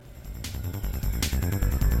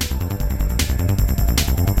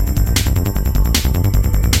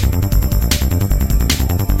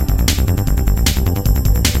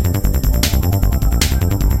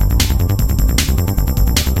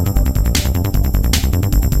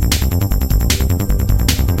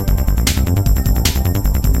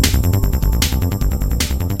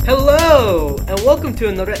and welcome to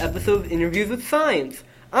another episode of Interviews with Science.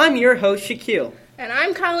 I'm your host, Shaquille. And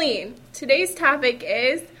I'm Colleen. Today's topic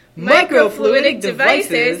is Microfluidic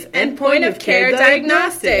devices and point-of-care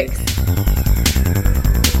diagnostics.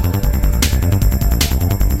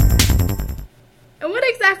 And what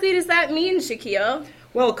exactly does that mean, Shaquille?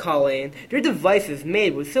 Well, Colleen, they're devices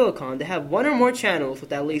made with silicon that have one or more channels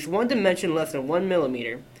with at least one dimension less than 1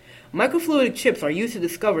 millimeter. Microfluidic chips are used to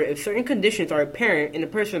discover if certain conditions are apparent in a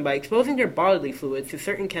person by exposing their bodily fluids to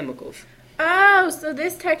certain chemicals. Oh, so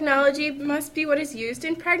this technology must be what is used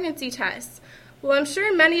in pregnancy tests. Well, I'm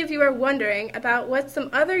sure many of you are wondering about what some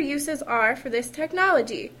other uses are for this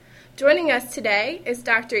technology. Joining us today is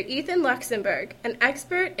Dr. Ethan Luxenberg, an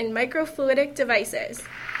expert in microfluidic devices.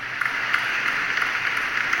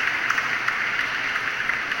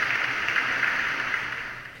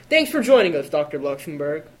 Thanks for joining us, Dr.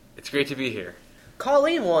 Luxenberg. It's great to be here.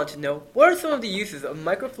 Colleen wanted to know, what are some of the uses of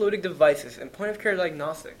microfluidic devices in point-of-care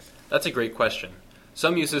diagnostics? That's a great question.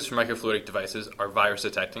 Some uses for microfluidic devices are virus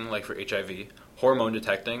detecting, like for HIV, hormone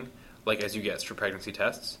detecting, like as you guessed, for pregnancy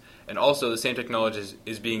tests, and also the same technology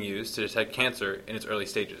is being used to detect cancer in its early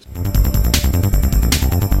stages.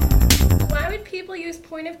 Why would people use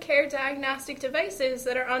point-of-care diagnostic devices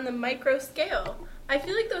that are on the micro scale? I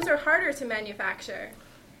feel like those are harder to manufacture.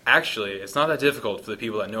 Actually, it's not that difficult for the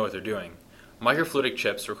people that know what they're doing. Microfluidic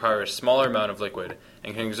chips require a smaller amount of liquid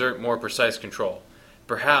and can exert more precise control.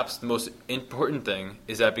 Perhaps the most important thing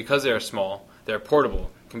is that because they are small, they are portable,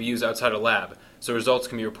 can be used outside a lab, so results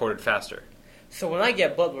can be reported faster. So when I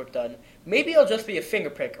get blood work done, maybe it'll just be a finger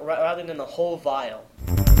prick rather than a whole vial.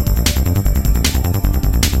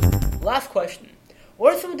 Last question.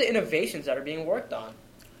 What are some of the innovations that are being worked on?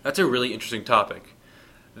 That's a really interesting topic.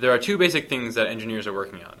 There are two basic things that engineers are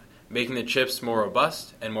working on, making the chips more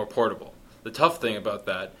robust and more portable. The tough thing about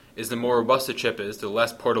that is the more robust the chip is, the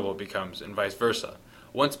less portable it becomes, and vice versa.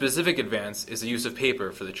 One specific advance is the use of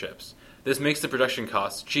paper for the chips. This makes the production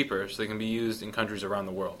costs cheaper so they can be used in countries around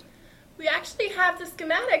the world. We actually have the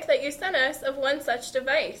schematic that you sent us of one such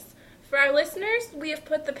device. For our listeners, we have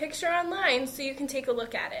put the picture online so you can take a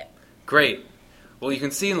look at it. Great! Well, you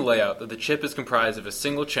can see in the layout that the chip is comprised of a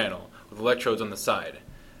single channel with electrodes on the side.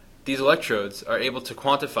 These electrodes are able to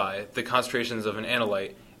quantify the concentrations of an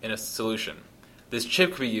analyte in a solution. This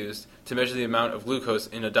chip can be used to measure the amount of glucose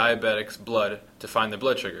in a diabetic's blood to find the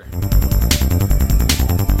blood sugar.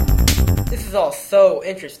 This is all so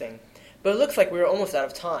interesting, but it looks like we're almost out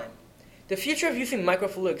of time. The future of using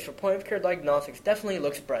microfluidics for point-of-care diagnostics definitely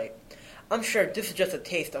looks bright. I'm sure this is just a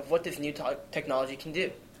taste of what this new technology can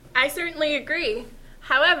do. I certainly agree.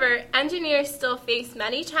 However, engineers still face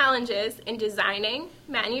many challenges in designing,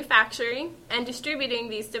 manufacturing, and distributing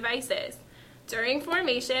these devices. During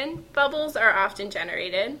formation, bubbles are often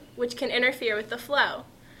generated, which can interfere with the flow.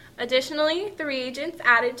 Additionally, the reagents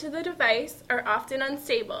added to the device are often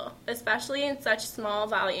unstable, especially in such small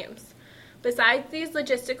volumes. Besides these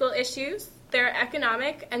logistical issues, there are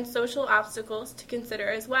economic and social obstacles to consider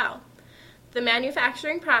as well. The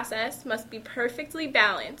manufacturing process must be perfectly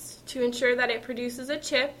balanced to ensure that it produces a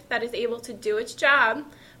chip that is able to do its job,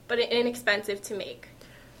 but inexpensive to make.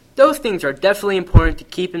 Those things are definitely important to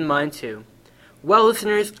keep in mind too. Well,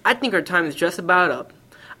 listeners, I think our time is just about up.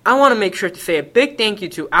 I want to make sure to say a big thank you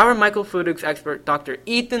to our microfluidics expert, Dr.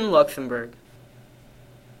 Ethan Luxenberg.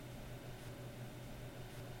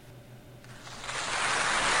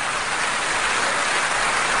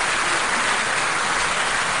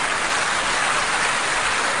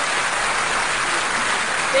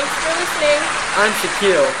 Thanks for listening. I'm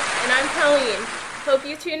Shaquille. And I'm Colleen. Hope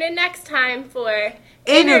you tune in next time for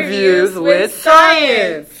Interviews with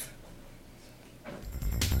Science.